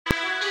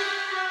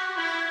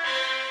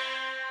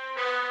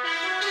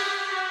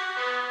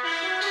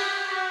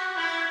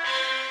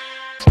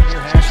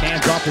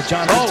off to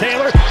Jonathan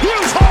Taylor.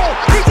 Huge hole.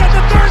 He's at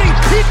the 30.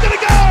 He's going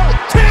to go.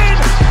 10,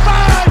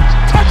 5,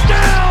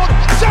 touchdown.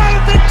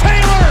 Jonathan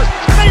Taylor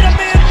made a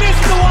man miss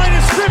the line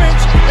of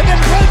scrimmage and then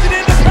runs it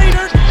into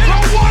Pater. And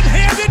a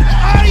one-handed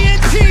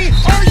INT.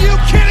 Are you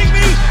kidding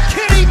me?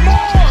 Kenny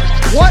Moore.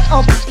 What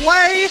a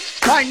play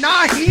by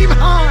Nyheim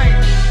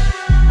Hines.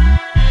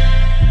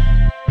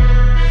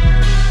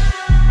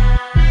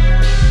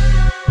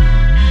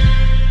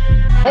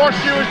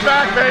 Horseshoe is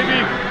back, baby.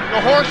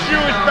 The horseshoe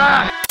is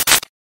back.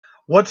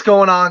 What's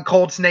going on,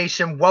 Colts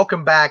Nation?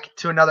 Welcome back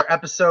to another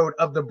episode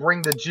of the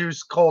Bring the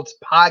Juice Colts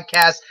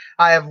podcast.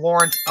 I have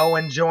Lawrence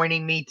Owen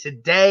joining me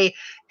today.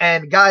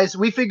 And guys,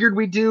 we figured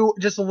we'd do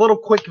just a little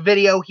quick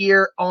video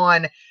here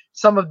on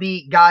some of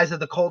the guys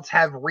that the Colts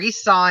have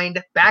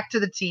re-signed back to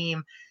the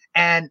team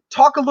and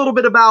talk a little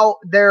bit about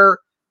their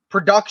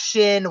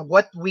production,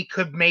 what we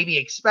could maybe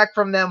expect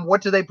from them,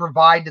 what do they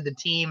provide to the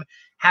team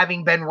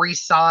having been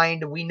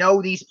re-signed. We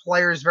know these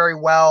players very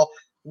well.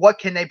 What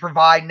can they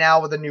provide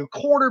now with a new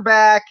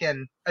quarterback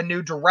and a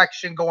new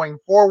direction going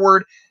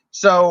forward?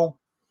 So,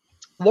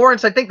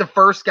 Lawrence, I think the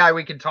first guy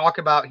we can talk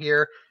about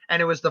here,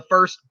 and it was the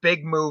first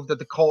big move that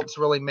the Colts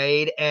really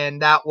made,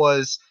 and that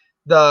was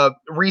the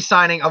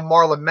re-signing of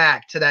Marlon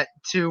Mack to that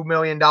 $2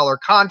 million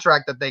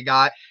contract that they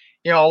got.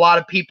 You know, a lot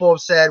of people have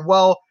said,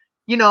 well,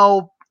 you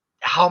know,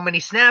 how many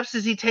snaps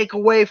does he take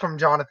away from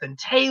Jonathan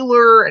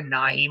Taylor and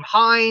Nyheim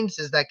Hines?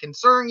 Does that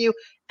concern you?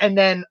 And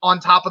then on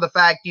top of the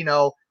fact, you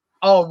know,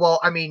 oh, well,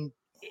 I mean,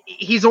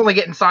 he's only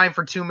getting signed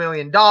for $2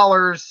 million.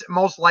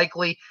 Most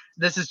likely,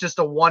 this is just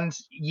a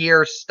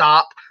 1-year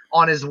stop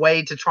on his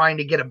way to trying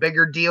to get a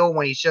bigger deal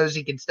when he shows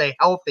he can stay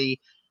healthy.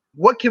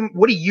 What do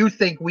you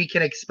think we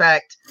can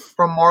expect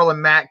from Marlon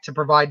Mack to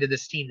provide to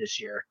this team this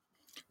year?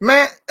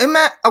 Matt,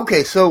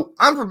 okay, so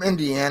I'm from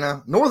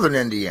Indiana, northern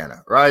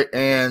Indiana, right?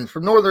 And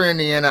from northern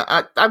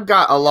Indiana, I've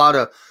got a lot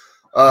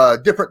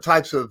of different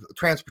types of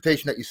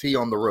transportation that you see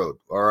on the road,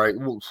 all right?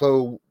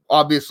 So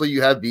obviously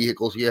you have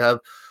vehicles, you have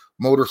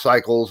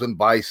motorcycles and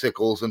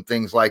bicycles and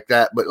things like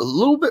that. But a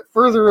little bit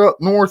further up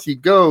north you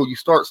go, you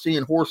start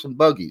seeing horse and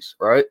buggies,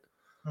 right?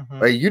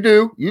 Mm-hmm. You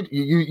do.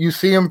 You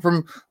see them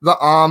from the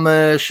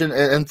Amish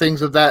and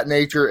things of that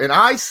nature. And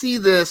I see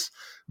this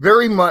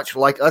very much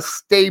like a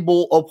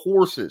stable of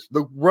horses,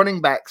 the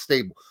running back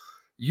stable.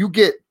 You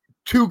get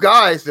two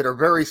guys that are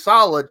very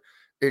solid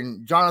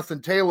in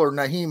Jonathan Taylor,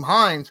 Nyheim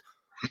Hines,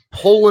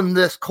 pulling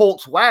this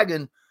Colts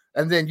wagon,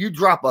 and then you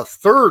drop a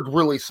third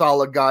really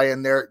solid guy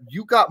in there.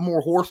 You got more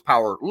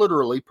horsepower,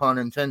 literally, pun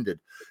intended.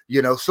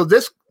 You know, so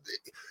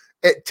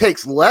it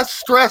takes less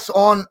stress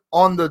on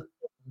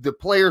the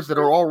players that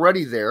are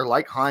already there,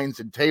 like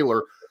Hines and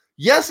Taylor.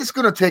 Yes, it's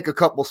going to take a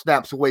couple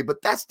snaps away,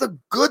 but that's the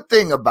good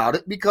thing about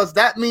it, because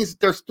that means that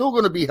they're still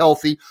going to be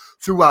healthy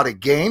throughout a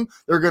game.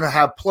 They're going to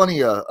have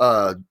plenty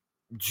of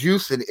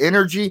juice and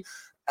energy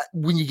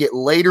when you get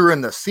later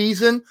in the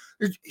season.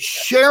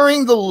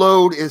 Sharing the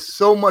load is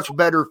so much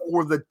better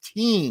for the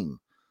team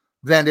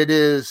than it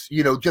is,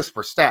 you know, just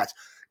for stats.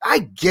 I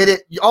get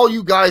it. All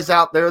you guys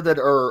out there that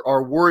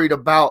are worried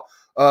about,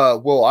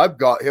 well, I've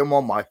got him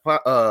on my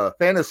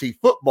fantasy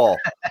football.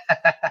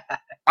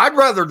 I'd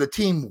rather the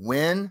team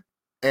win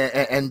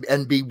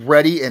and be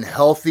ready and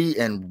healthy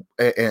and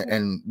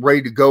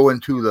ready to go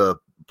into the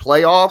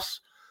playoffs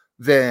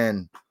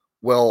than,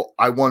 well,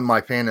 I won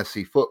my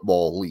fantasy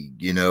football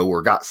league, you know,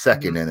 or got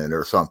second in it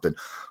or something.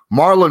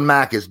 Marlon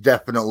Mack is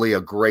definitely a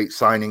great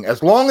signing,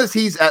 as long as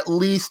he's at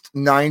least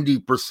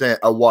 90%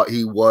 of what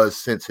he was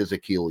since his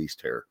Achilles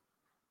tear.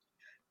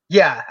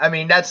 Yeah, I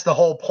mean, that's the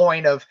whole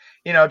point of,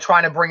 you know,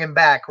 trying to bring him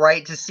back,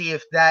 right, to see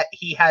if that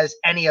he has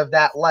any of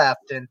that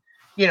left. And,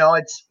 you know,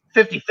 it's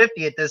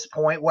 50-50 at this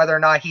point, whether or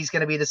not he's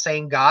going to be the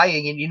same guy.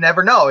 And you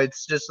never know.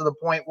 It's just to the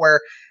point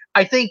where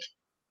I think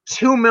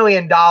 $2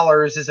 million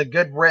is a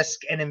good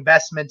risk and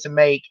investment to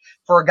make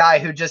for a guy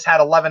who just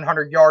had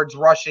 1,100 yards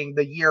rushing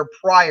the year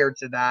prior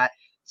to that.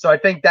 So I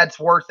think that's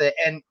worth it.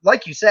 And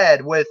like you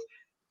said,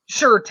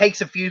 sure, it takes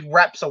a few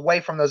reps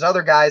away from those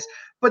other guys,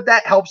 but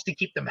that helps to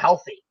keep them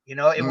healthy, you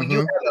know. And when you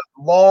have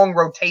a long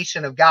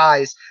rotation of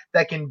guys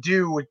that can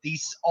do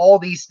all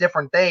these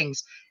different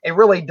things, it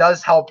really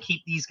does help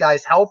keep these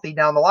guys healthy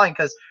down the line.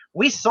 Because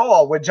we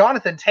saw with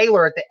Jonathan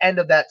Taylor at the end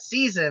of that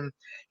season,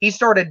 he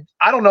started,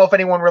 I don't know if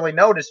anyone really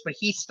noticed, but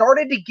he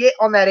started to get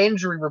on that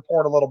injury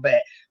report a little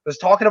bit. Was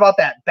talking about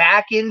that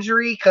back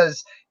injury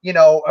because, you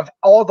know, of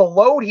all the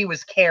load he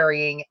was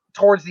carrying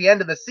towards the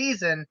end of the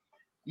season,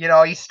 you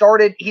know, he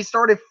started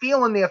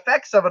feeling the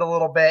effects of it a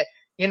little bit.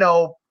 You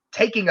know,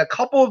 taking a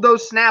couple of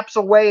those snaps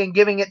away and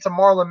giving it to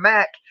Marlon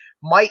Mack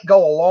might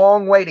go a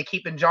long way to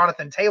keeping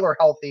Jonathan Taylor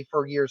healthy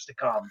for years to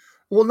come.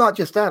 Well, not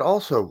just that.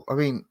 Also, I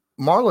mean,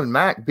 Marlon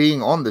Mack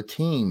being on the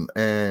team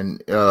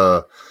and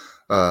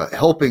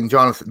helping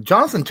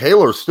Jonathan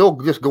Taylor still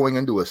just going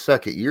into his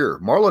second year.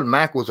 Marlon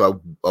Mack was a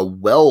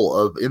well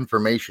of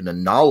information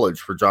and knowledge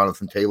for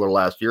Jonathan Taylor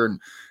last year.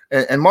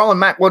 And Marlon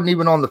Mack wasn't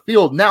even on the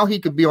field. Now he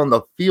could be on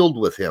the field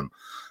with him,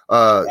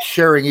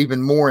 sharing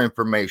even more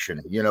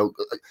information. You know,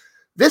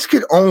 this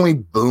could only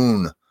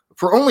boon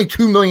for only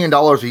 $2 million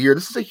a year,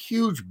 this is a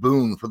huge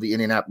boon for the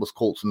Indianapolis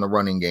Colts in the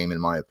running game, in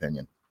my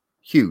opinion.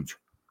 Huge.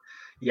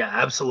 Yeah,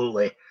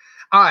 absolutely.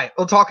 All right,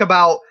 we'll talk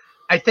about,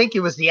 I think it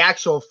was the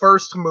actual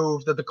first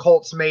move that the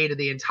Colts made of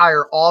the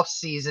entire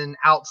offseason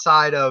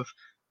outside of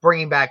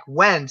bringing back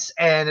Wentz,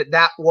 and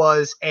that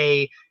was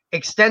a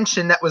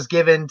extension that was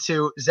given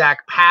to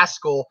Zach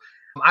Pascal.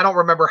 I don't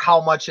remember how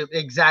much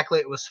exactly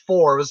it was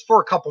for. It was for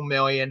a couple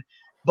million,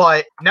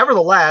 but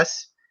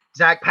nevertheless,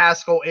 Zach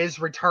Pascal is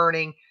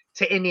returning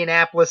to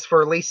Indianapolis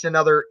for at least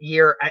another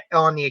year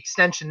on the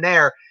extension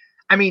there.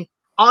 I mean,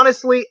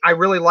 honestly, I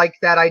really like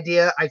that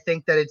idea. I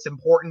think that it's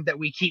important that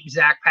we keep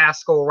Zach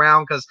Pascal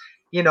around because,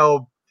 you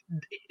know,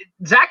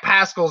 Zach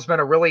Pascal's been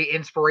a really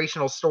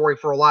inspirational story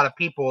for a lot of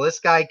people.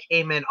 This guy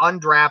came in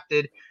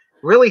undrafted,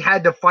 really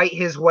had to fight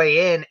his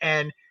way in.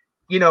 And,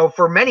 you know,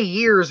 for many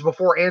years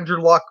before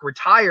Andrew Luck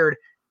retired,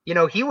 you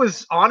know, he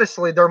was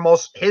honestly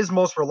his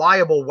most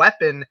reliable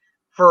weapon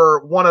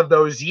for one of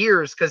those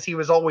years because he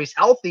was always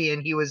healthy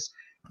and he was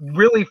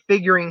really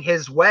figuring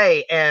his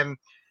way. And,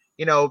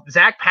 you know,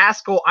 Zach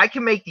Pascal, I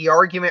can make the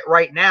argument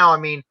right now. I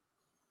mean,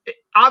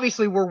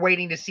 obviously we're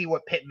waiting to see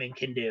what Pittman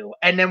can do.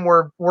 And then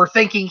we're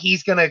thinking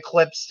he's going to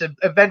eclipse to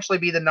eventually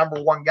be the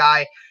number one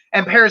guy.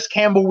 And Paris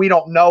Campbell, we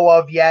don't know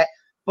of yet.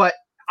 But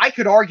I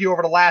could argue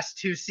over the last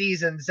 2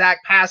 seasons, Zach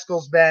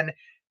Pascal's been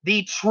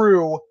the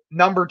true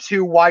number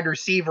 2 wide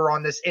receiver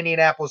on this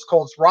Indianapolis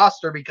Colts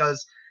roster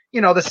because, you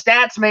know, the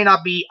stats may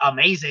not be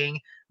amazing,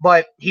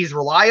 but he's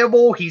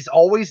reliable. He's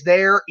always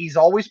there. He's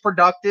always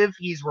productive.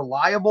 He's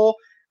reliable.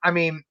 I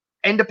mean,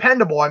 and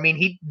dependable. I mean,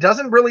 he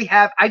doesn't really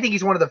have – I think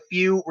he's one of the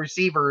few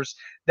receivers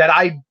that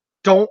I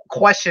don't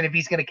question if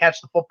he's going to catch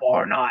the football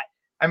or not.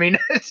 I mean,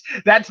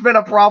 that's been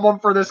a problem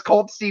for this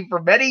Colts team for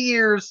many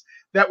years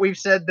that we've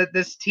said that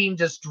this team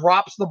just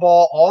drops the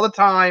ball all the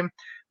time.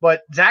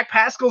 But Zach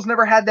Pascal's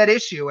never had that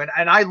issue, and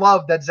I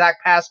love that Zach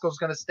Pascal's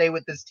going to stay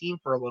with this team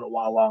for a little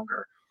while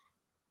longer.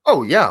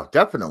 Oh, yeah,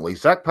 definitely.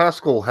 Zach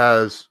Pascal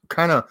has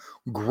kind of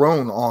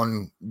grown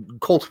on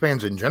Colts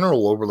fans in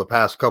general over the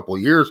past couple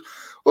of years.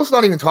 Let's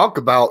not even talk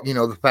about, you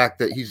know, the fact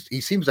that he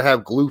seems to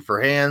have glue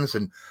for hands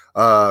and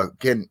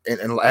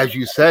as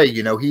you say,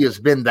 you know, he has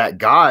been that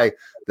guy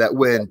that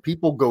when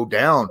people go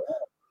down,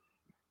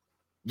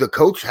 the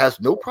coach has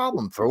no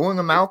problem throwing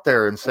him out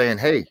there and saying,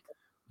 hey,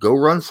 go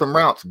run some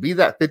routes, be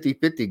that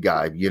 50-50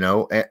 guy, you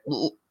know.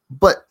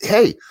 But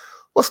hey,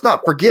 let's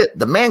not forget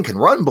the man can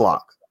run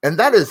block. And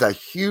that is a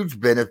huge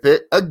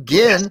benefit,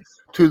 again,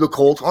 to the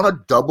Colts on a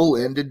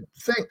double-ended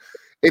thing.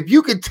 If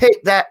you could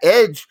take that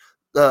edge,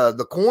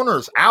 the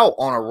corners out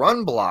on a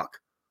run block,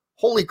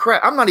 holy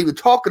crap. I'm not even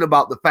talking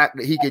about the fact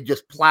that he could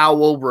just plow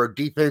over a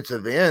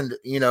defensive end,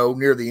 you know,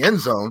 near the end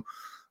zone.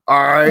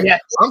 All right.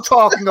 Yes. I'm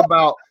talking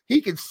about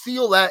he could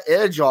seal that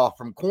edge off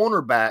from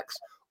cornerbacks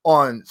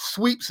on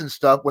sweeps and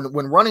stuff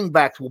when running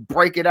backs will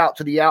break it out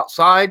to the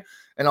outside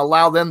and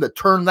allow them to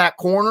turn that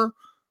corner.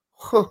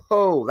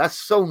 Oh, that's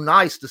so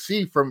nice to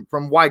see from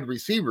wide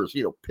receivers.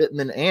 You know,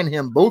 Pittman and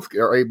him both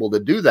are able to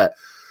do that.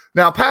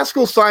 Now,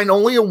 Pascal signed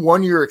only a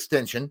 1-year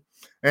extension,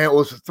 and it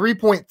was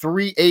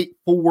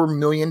 $3.384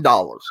 million.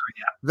 Yeah.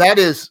 That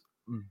is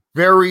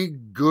very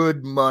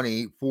good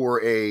money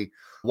for a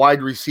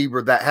wide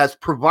receiver that has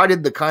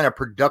provided the kind of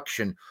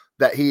production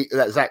that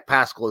Zach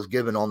Pascal has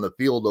given on the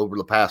field over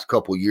the past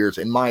couple of years,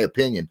 in my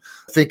opinion.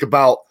 Think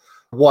about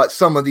what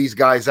some of these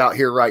guys out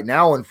here right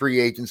now in free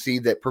agency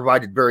that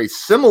provided very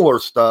similar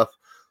stuff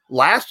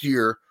last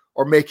year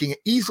are making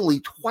easily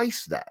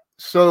twice that.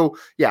 So,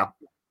 yeah,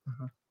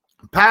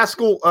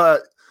 Pascal,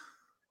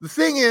 the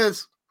thing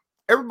is,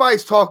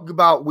 everybody's talking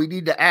about we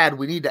need to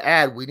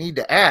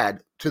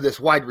add to this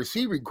wide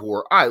receiving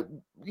core.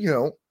 You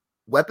know,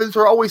 weapons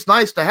are always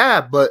nice to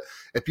have, but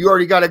if you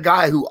already got a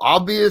guy who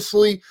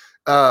obviously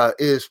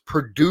is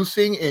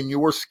producing in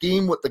your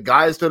scheme with the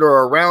guys that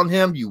are around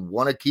him, you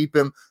want to keep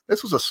him.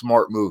 This was a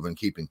smart move in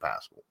keeping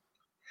Pascal.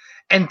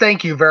 And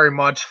thank you very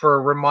much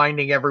for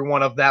reminding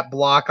everyone of that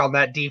block on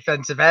that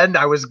defensive end.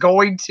 I was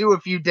going to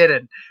if you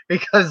didn't,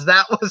 because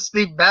that was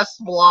the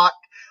best block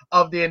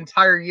of the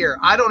entire year.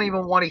 I don't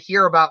even want to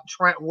hear about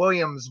Trent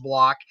Williams'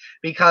 block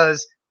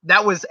because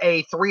that was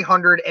a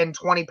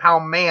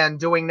 320-pound man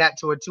doing that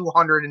to a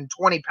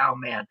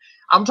 220-pound man.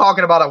 I'm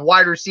talking about a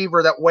wide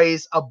receiver that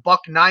weighs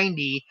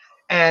 $190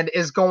 and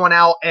is going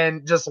out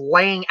and just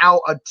laying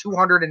out a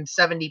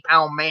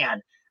 270-pound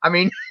man. I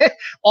mean,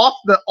 off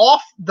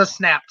the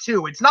snap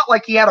too. It's not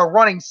like he had a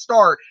running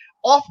start.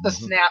 Off the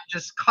snap,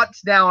 just cuts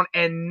down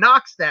and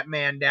knocks that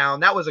man down.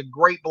 That was a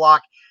great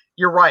block.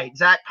 You're right.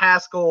 Zach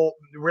Pascal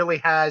really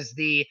has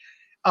the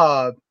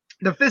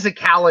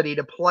physicality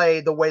to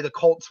play the way the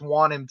Colts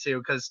want him to,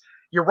 because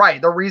you're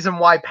right. The reason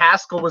why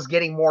Pascal was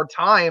getting more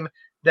time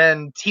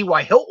than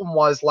T.Y. Hilton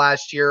was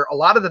last year, a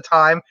lot of the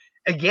time,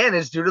 again,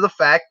 is due to the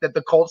fact that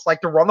the Colts like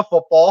to run the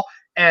football,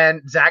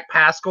 and Zach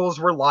Pascal is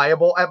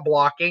reliable at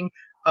blocking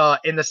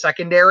in the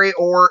secondary,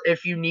 or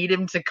if you need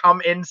him to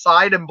come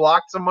inside and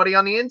block somebody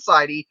on the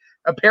inside, he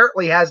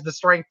apparently has the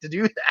strength to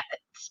do that.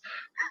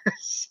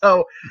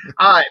 So,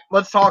 all right,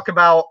 let's talk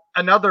about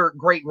another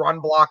great run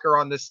blocker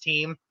on this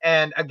team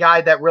and a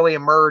guy that really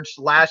emerged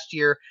last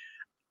year,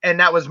 and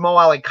that was Mo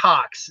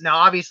Alie-Cox. Now,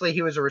 obviously,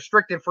 he was a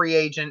restricted free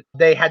agent.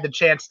 They had the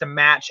chance to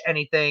match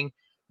anything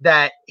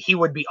that he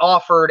would be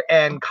offered,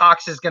 and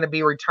Cox is going to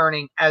be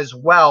returning as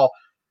well.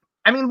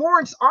 I mean,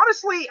 Lawrence,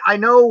 honestly, I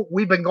know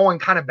we've been going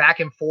kind of back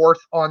and forth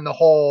on the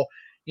whole,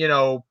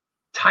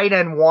 tight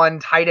end 1,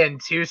 tight end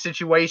 2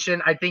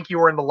 situation. I think you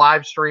were in the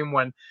live stream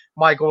when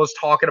Michael was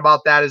talking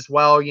about that as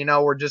well.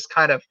 We're just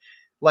kind of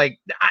like,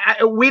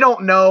 we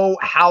don't know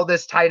how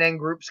this tight end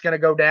group's going to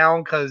go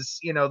down because,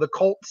 the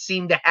Colts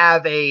seem to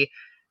have a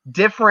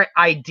different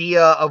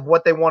idea of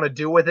what they want to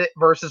do with it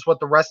versus what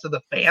the rest of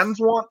the fans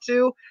want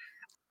to.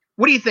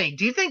 What do you think?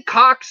 Do you think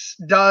Cox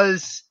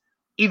does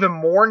even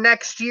more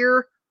next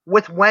year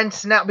with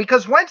Wentz now?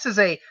 Because Wentz is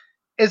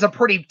a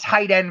pretty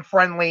tight end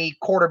friendly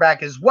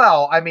quarterback as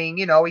well. I mean,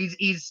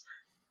 he's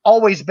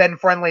always been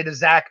friendly to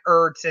Zach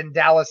Ertz and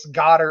Dallas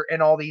Goedert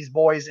and all these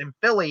boys in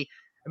Philly.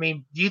 I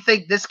mean, do you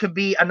think this could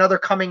be another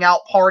coming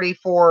out party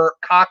for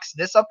Cox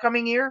this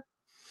upcoming year?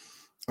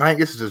 I think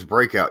this is his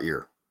breakout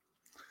year.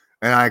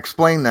 And I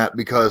explain that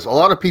because a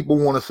lot of people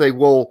want to say,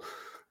 well,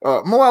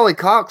 Mo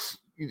Alie-Cox,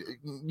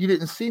 you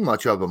didn't see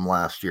much of him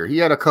last year. He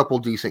had a couple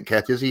decent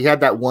catches. He had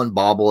that one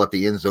bobble at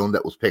the end zone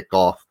that was picked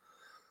off.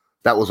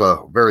 That was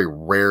a very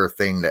rare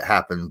thing that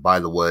happened, by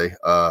the way.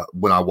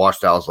 When I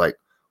watched it, I was like,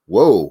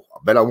 whoa, I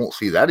bet I won't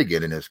see that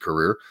again in his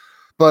career.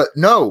 But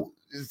no,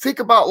 think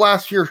about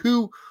last year.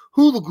 Who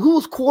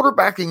was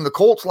quarterbacking the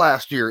Colts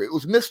last year? It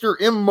was Mr.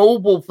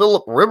 Immobile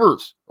Phillip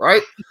Rivers,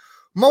 right?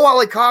 Mo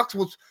Alie-Cox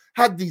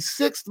had the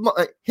sixth.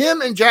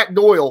 Him and Jack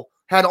Doyle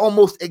had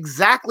almost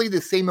exactly the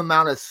same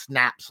amount of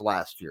snaps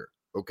last year,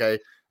 okay?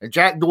 And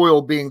Jack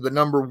Doyle being the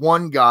number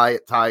 1 guy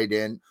at tight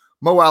end.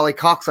 Mo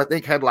Alie-Cox, I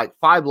think, had like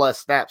 5 less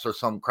snaps or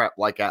some crap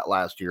like that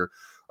last year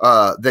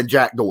than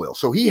Jack Doyle.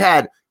 So he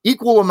had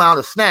equal amount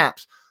of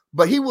snaps,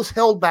 but he was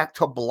held back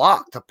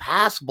to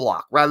pass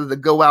block rather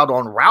than go out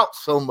on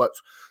routes so much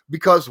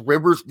because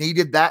Rivers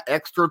needed that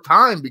extra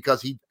time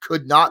because he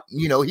could not,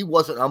 he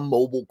wasn't a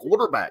mobile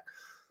quarterback.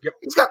 Yep.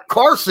 He's got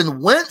Carson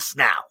Wentz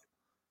now.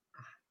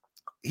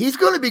 He's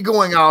going to be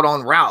going out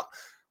on route.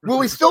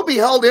 Will he still be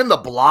held in the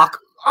block?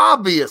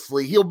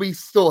 Obviously, he'll be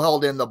still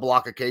held in the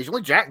block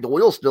occasionally. Jack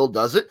Doyle still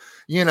does it.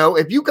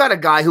 If you got a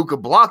guy who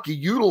could block, you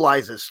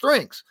utilize his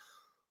strengths.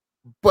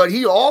 But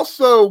he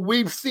also,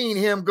 we've seen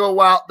him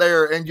go out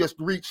there and just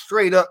reach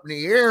straight up in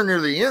the air near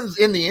the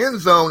end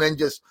zone and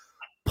just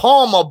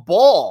palm a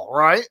ball,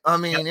 right? I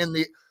mean,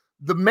 yep.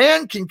 The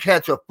man can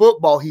catch a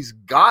football. He's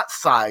got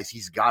size.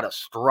 He's got a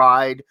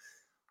stride.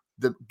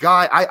 The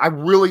guy, I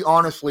really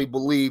honestly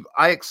believe,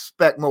 I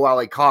expect Mo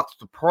Alie-Cox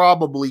to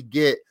probably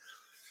get,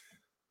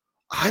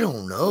 I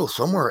don't know,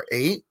 somewhere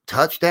 8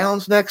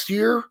 touchdowns next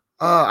year.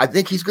 I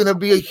think he's going to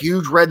be a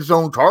huge red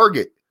zone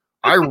target.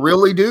 I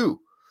really do.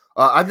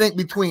 I think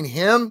between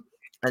him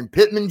and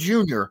Pittman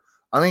Jr.,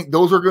 I think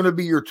those are going to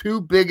be your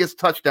 2 biggest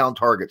touchdown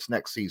targets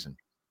next season.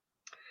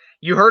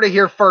 You heard it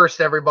here first,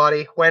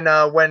 everybody.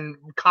 When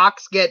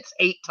Cox gets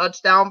 8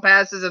 touchdown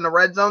passes in the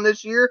red zone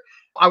this year,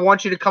 I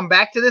want you to come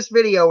back to this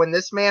video, and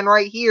this man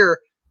right here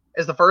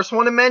is the first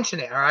one to mention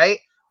it, all right?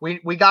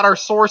 We got our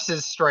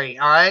sources straight,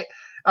 all right?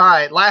 All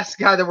right, last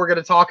guy that we're going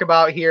to talk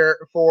about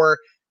here for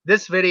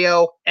this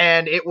video,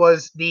 and it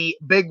was the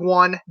big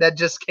one that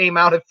just came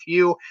out a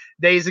few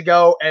days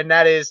ago, and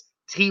that is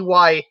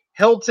T.Y.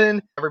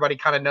 Hilton. Everybody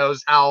kind of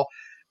knows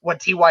what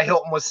T.Y.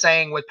 Hilton was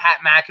saying with Pat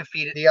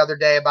McAfee the other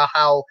day about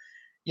how,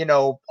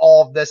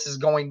 all of this is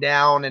going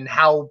down and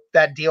how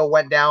that deal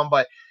went down.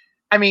 But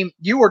I mean,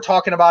 you were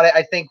talking about it,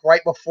 I think,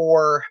 right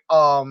before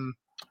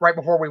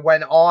we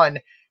went on,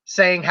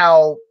 saying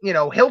how,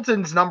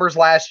 Hilton's numbers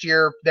last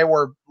year, they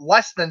were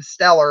less than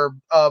stellar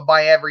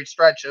by every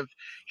stretch of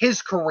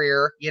his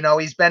career.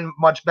 He's been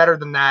much better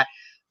than that.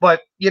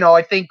 But,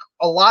 I think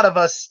a lot of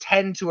us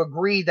tend to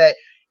agree that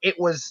it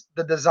was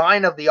the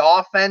design of the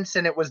offense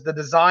and it was the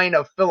design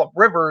of Phillip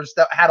Rivers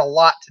that had a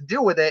lot to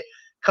do with it,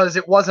 because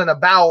it wasn't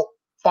about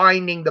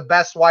finding the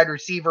best wide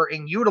receiver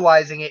and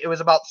utilizing it. It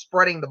was about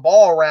spreading the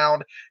ball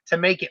around to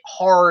make it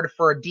hard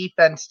for a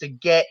defense to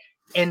get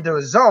into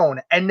a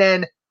zone. And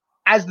then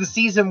as the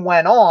season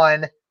went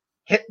on,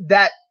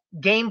 that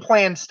game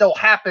plan still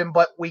happened,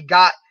 but we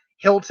got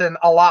Hilton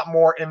a lot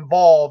more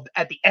involved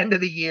at the end of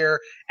the year,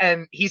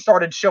 and he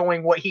started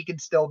showing what he could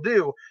still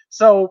do.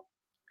 So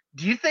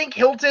do you think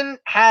Hilton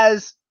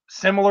has,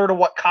 similar to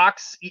what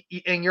Cox,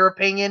 in your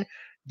opinion,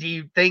 do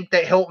you think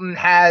that Hilton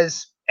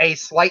has a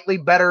slightly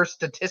better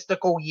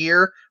statistical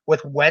year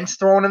with Wentz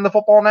throwing in the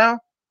football now?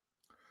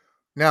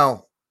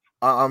 Now,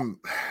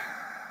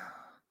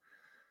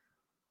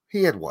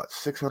 he had what,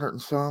 600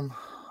 and some,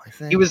 I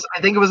think?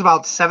 I think it was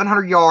about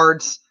 700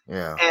 yards.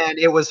 Yeah. And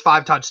it was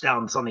 5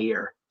 touchdowns on the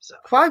year. So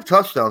 5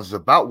 touchdowns is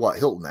about what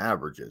Hilton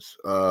averages.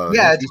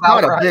 He's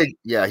not right.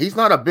 He's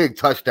not a big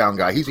touchdown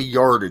guy. He's a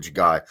yardage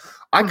guy.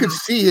 I could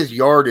see his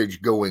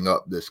yardage going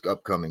up this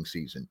upcoming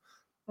season.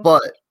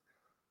 But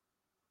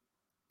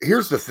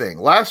here's the thing.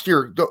 Last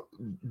year,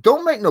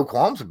 don't make no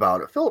qualms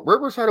about it. Philip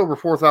Rivers had over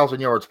 4,000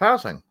 yards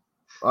passing.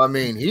 I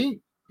mean,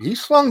 he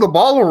slung the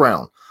ball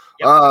around.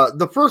 Yep.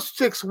 The first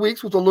 6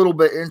 weeks was a little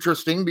bit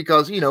interesting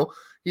because, you know,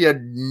 he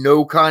had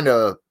no kind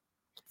of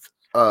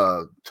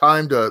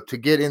time to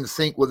get in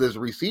sync with his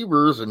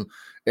receivers and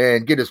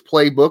get his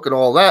playbook and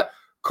all that.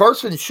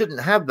 Carson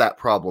shouldn't have that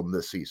problem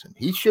this season.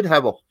 He should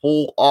have a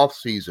full off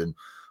season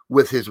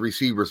with his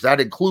receivers. That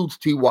includes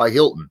T.Y.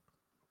 Hilton.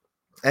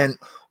 And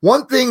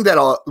one thing that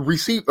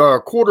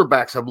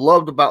quarterbacks have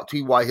loved about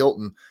T.Y.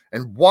 Hilton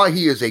and why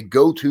he is a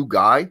go-to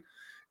guy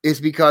is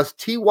because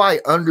T.Y.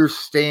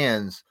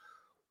 understands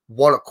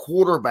what a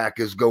quarterback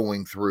is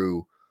going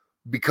through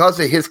because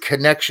of his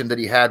connection that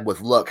he had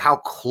with Luck, how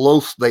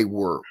close they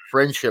were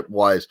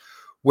friendship-wise.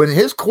 When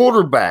his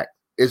quarterback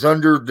is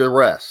under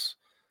duress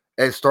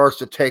and starts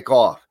to take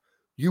off,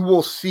 you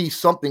will see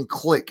something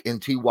click in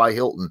T.Y.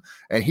 Hilton,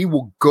 and he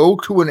will go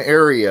to an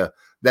area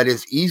that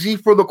is easy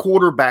for the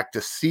quarterback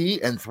to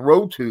see and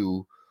throw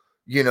to,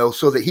 you know,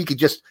 so that he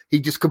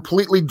just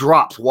completely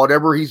drops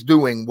whatever he's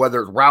doing,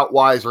 whether it's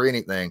route-wise or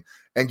anything,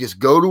 and just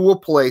go to a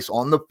place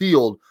on the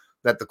field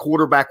that the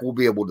quarterback will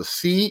be able to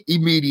see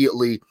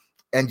immediately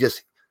and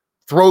just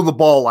throw the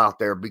ball out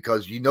there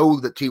because you know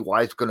that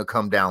T.Y. is going to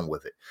come down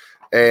with it.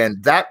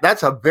 And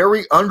that's a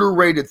very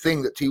underrated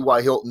thing that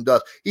T.Y. Hilton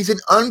does. He's an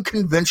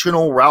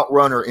unconventional route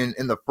runner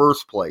in the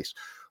first place.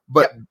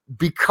 But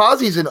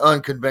because he's an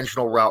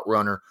unconventional route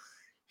runner,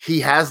 he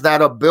has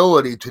that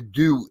ability to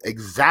do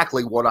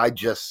exactly what I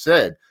just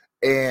said.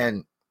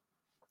 And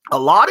a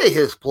lot of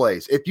his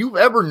plays, if you've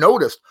ever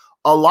noticed,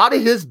 a lot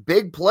of his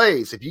big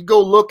plays, if you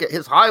go look at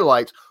his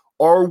highlights,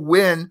 are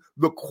when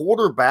the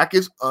quarterback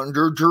is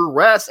under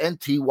duress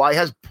and T.Y.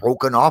 has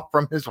broken off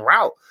from his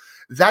route.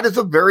 That is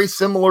a very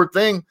similar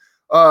thing.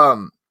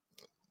 Carson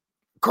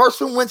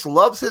Wentz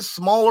loves his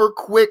smaller,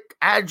 quick,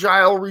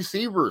 agile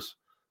receivers.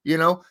 You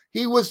know,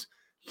 he was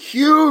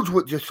huge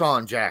with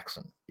Deshaun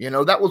Jackson. You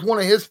know, that was one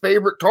of his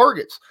favorite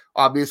targets.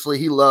 Obviously,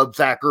 he loved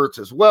Zach Ertz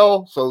as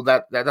well. So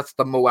that's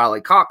the Mo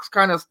Alley Cox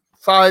kind of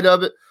side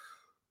of it.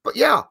 But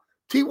yeah,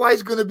 T.Y.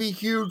 is going to be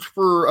huge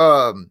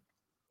for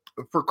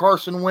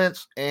Carson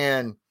Wentz.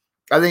 And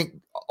I think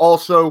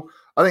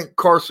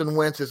Carson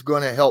Wentz is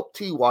going to help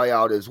T.Y.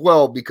 out as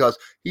well because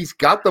he's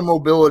got the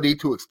mobility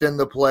to extend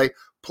the play.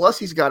 Plus,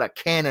 he's got a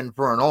cannon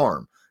for an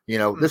arm. You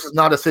know, this is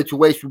not a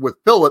situation with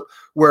Phillip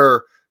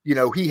where, you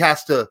know, he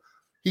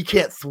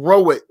can't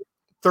throw it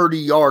 30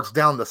 yards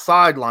down the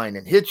sideline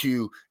and hit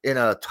you in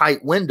a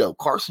tight window.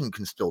 Carson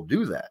can still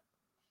do that.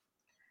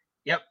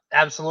 Yep,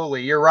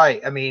 absolutely. You're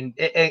right. I mean,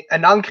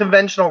 an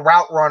unconventional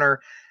route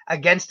runner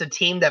against a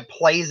team that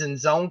plays in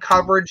zone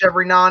coverage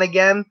every now and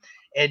again,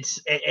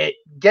 it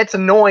gets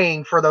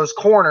annoying for those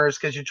corners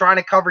because you're trying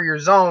to cover your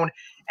zone,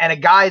 and a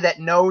guy that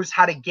knows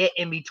how to get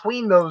in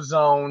between those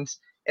zones,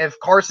 if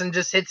Carson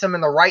just hits him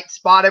in the right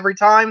spot every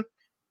time,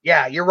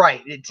 yeah, you're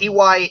right.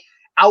 T.Y.,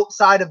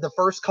 outside of the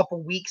first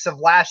couple weeks of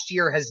last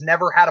year, has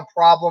never had a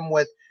problem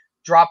with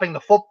dropping the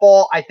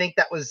football. I think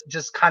that was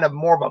just kind of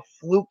more of a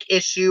fluke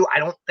issue. I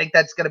don't think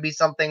that's going to be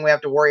something we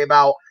have to worry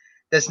about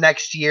this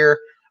next year.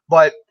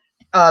 But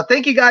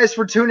thank you guys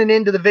for tuning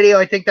into the video.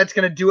 I think that's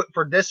going to do it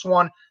for this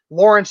one.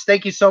 Lawrence,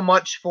 thank you so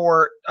much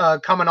for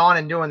coming on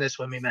and doing this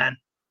with me, man.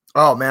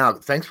 Oh, man,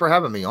 thanks for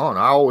having me on.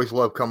 I always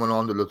love coming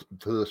on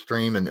to the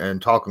stream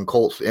and talking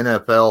Colts,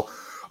 NFL,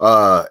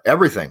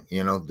 everything.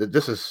 You know,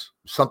 this is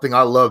something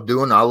I love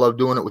doing. I love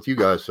doing it with you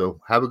guys. So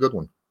have a good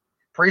one.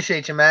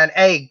 Appreciate you, man.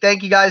 Hey,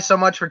 thank you guys so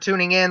much for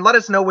tuning in. Let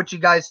us know what you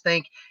guys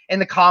think in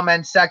the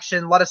comments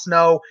section. Let us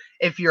know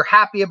if you're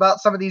happy about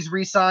some of these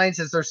re-signs.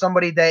 Is there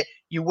somebody that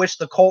you wish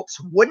the Colts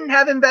wouldn't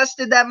have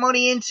invested that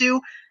money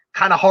into?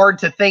 Kind of hard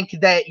to think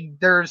that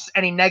there's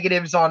any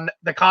negatives on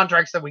the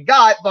contracts that we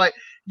got, but,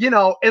 you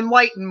know,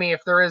 enlighten me if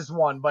there is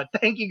one. But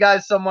thank you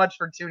guys so much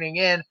for tuning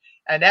in.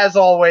 And as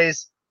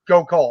always,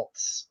 go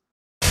Colts.